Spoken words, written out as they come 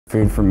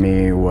Food for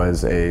me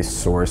was a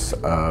source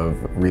of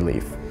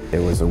relief. It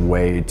was a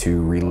way to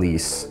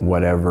release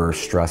whatever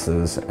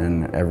stresses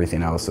and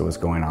everything else that was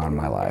going on in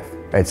my life.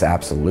 It's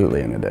absolutely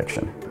an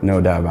addiction,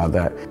 no doubt about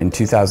that. In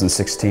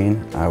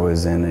 2016, I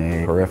was in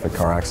a horrific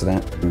car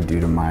accident due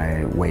to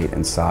my weight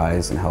and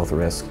size and health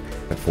risk.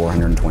 At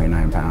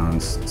 429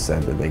 pounds,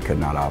 said that they could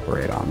not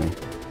operate on me.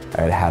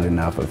 I had had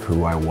enough of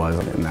who I was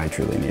and I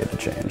truly needed to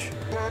change.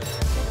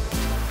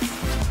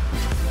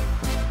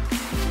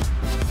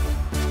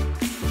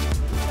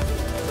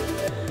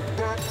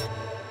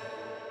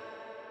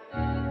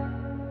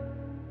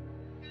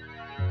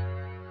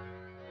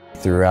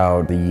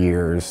 Throughout the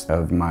years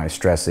of my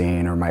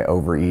stressing or my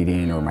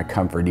overeating or my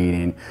comfort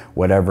eating,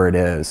 whatever it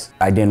is,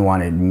 I didn't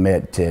want to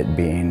admit to it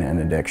being an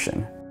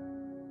addiction.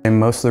 And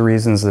most of the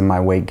reasons that my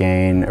weight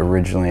gain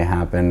originally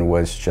happened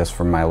was just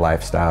from my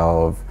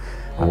lifestyle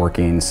of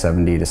working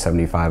 70 to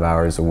 75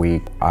 hours a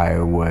week. I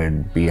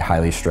would be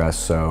highly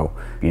stressed, so,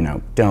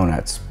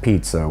 donuts,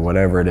 pizza,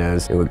 whatever it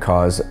is, it would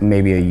cause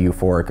maybe a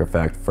euphoric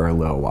effect for a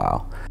little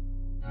while.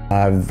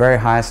 The very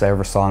highest I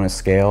ever saw on a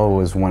scale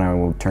was when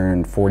I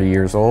turned 40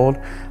 years old.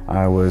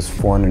 I was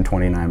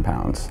 429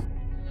 pounds.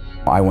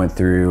 I went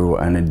through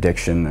an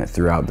addiction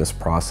throughout this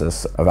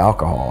process of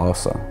alcohol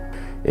also.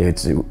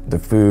 The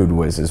food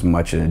was as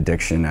much an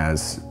addiction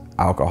as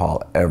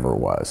alcohol ever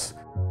was.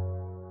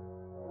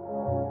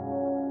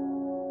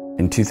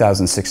 In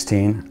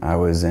 2016, I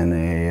was in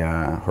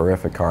a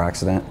horrific car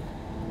accident.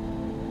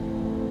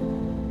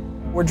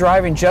 We're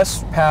driving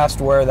just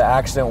past where the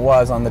accident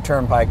was on the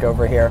turnpike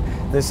over here.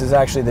 This is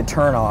actually the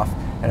turnoff,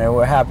 and it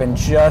would happen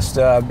just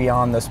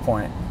beyond this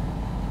point.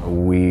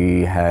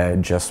 We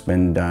had just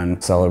been done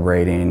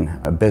celebrating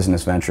a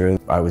business venture.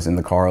 I was in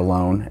the car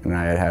alone, and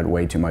I had had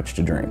way too much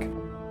to drink.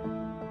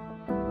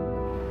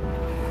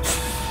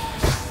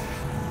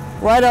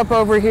 Right up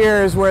over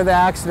here is where the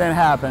accident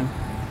happened.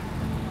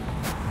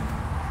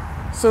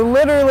 So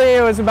literally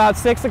it was about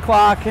 6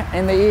 o'clock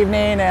in the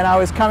evening, and I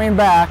was coming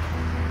back.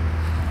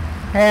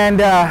 And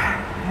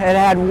it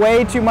had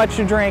way too much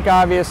to drink,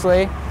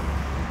 obviously.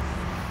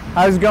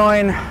 I was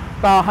going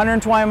about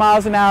 120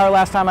 miles an hour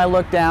last time I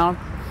looked down.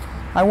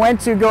 I went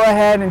to go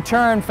ahead and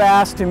turn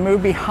fast to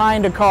move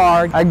behind a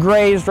car. I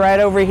grazed right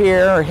over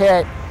here, or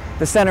hit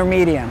the center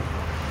median.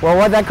 Well,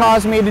 what that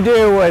caused me to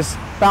do was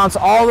bounce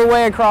all the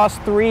way across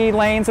 3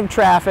 lanes of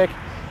traffic,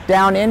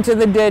 down into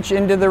the ditch,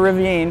 into the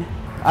ravine.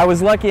 I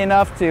was lucky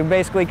enough to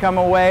basically come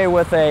away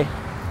with a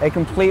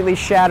completely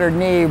shattered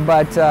knee,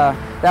 but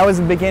that was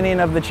the beginning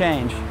of the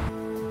change.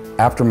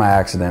 After my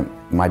accident,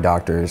 my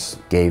doctors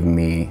gave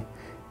me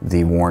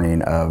the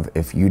warning of,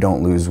 if you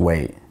don't lose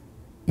weight,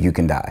 you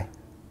can die.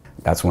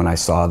 That's when I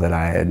saw that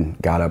I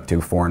had got up to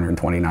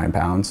 429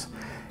 pounds,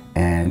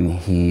 and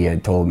he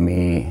had told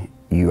me,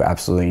 you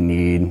absolutely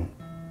need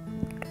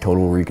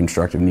total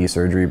reconstructive knee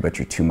surgery, but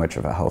you're too much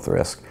of a health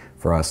risk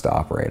for us to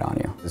operate on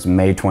you. It was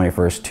May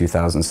 21st,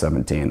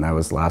 2017. That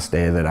was the last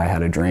day that I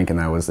had a drink, and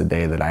that was the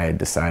day that I had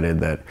decided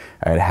that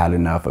I had had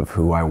enough of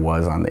who I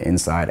was on the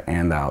inside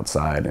and the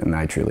outside, and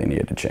I truly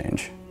needed to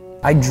change.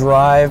 I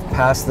drive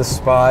past this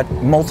spot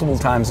multiple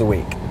times a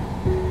week.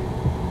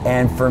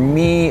 And for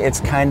me,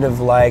 it's kind of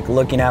like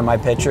looking at my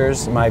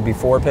pictures, my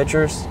before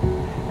pictures,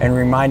 and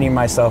reminding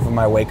myself of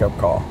my wake-up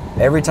call.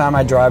 Every time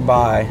I drive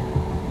by,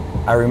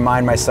 I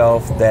remind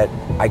myself that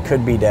I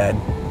could be dead.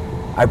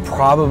 I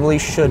probably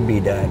should be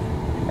dead,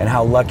 and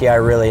how lucky I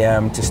really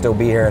am to still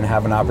be here and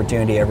have an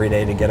opportunity every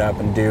day to get up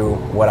and do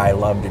what I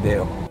love to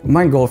do.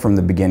 My goal from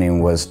the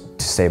beginning was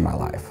to save my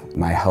life.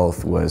 My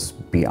health was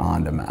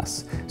beyond a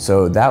mess.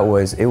 So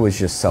it was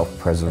just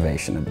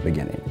self-preservation at the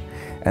beginning.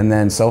 And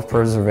then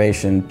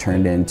self-preservation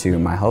turned into,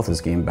 my health is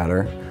getting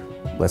better,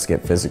 let's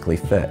get physically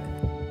fit.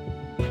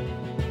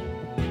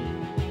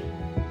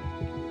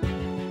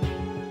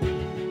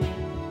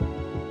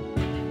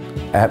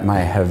 At my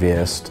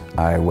heaviest,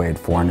 I weighed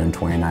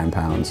 429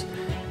 pounds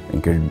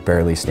and could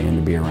barely stand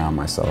to be around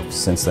myself.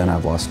 Since then,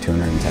 I've lost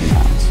 210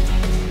 pounds.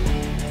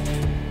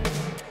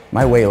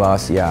 My weight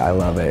loss, yeah, I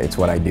love it. It's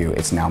what I do.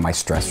 It's now my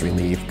stress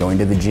relief. Going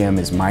to the gym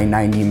is my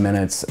 90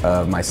 minutes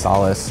of my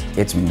solace.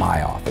 It's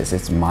my office,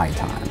 it's my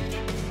time.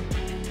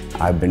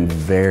 I've been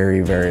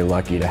very, very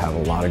lucky to have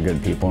a lot of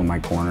good people in my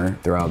corner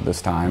throughout this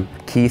time.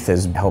 Keith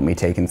has helped me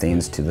taking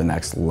things to the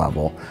next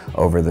level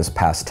over this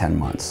past 10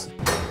 months.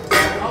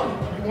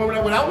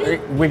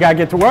 We gotta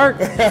get to work.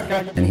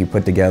 And he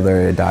put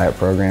together a diet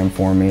program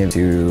for me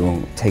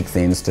to take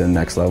things to the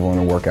next level in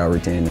a workout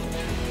routine.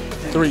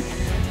 3.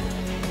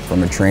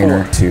 From a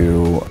trainer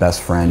to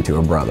best friend to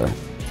a brother.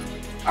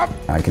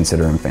 I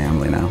consider him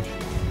family now.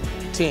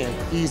 10,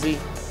 easy.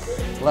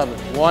 11,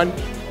 1.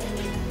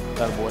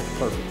 That boy,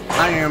 perfect.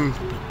 I am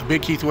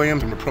Big Keith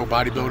Williams. I'm a pro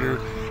bodybuilder,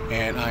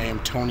 and I am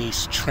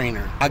Tony's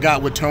trainer. I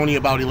got with Tony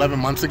about 11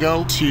 months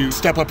ago to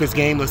step up his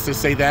game, let's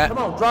just say that. Come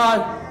on,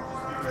 drive.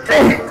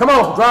 Come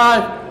on,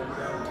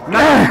 drive.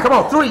 9, come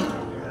on, 3.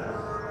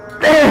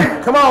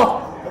 Come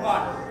on.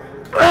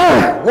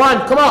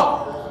 1, come on.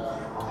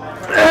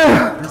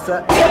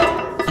 Reset.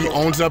 He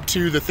owns up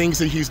to the things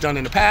that he's done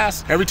in the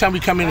past. Every time we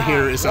come in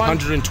here, it's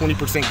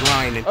 120%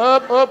 grind. And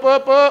Up, up,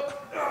 up, up.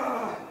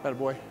 Atta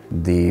boy.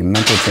 The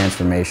mental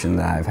transformation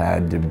that I've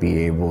had to be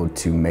able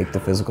to make the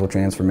physical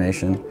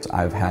transformation,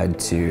 I've had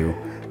to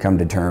come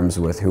to terms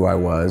with who I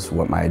was,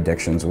 what my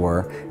addictions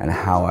were, and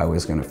how I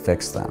was going to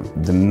fix them.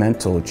 The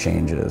mental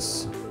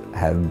changes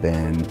have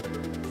been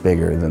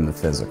bigger than the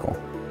physical.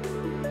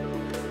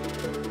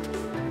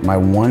 My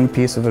one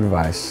piece of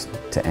advice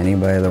to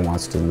anybody that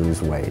wants to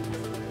lose weight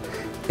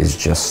is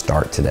just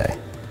start today.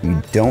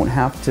 You don't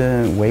have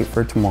to wait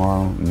for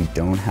tomorrow. You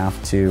don't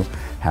have to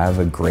have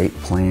a great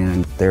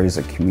plan. There's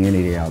a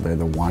community out there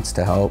that wants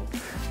to help.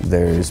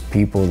 There's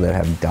people that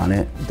have done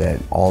it, that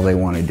all they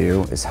want to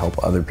do is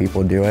help other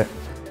people do it.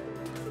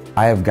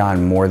 I have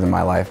gotten more than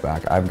my life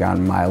back. I've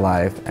gotten my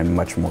life and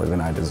much more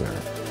than I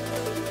deserve.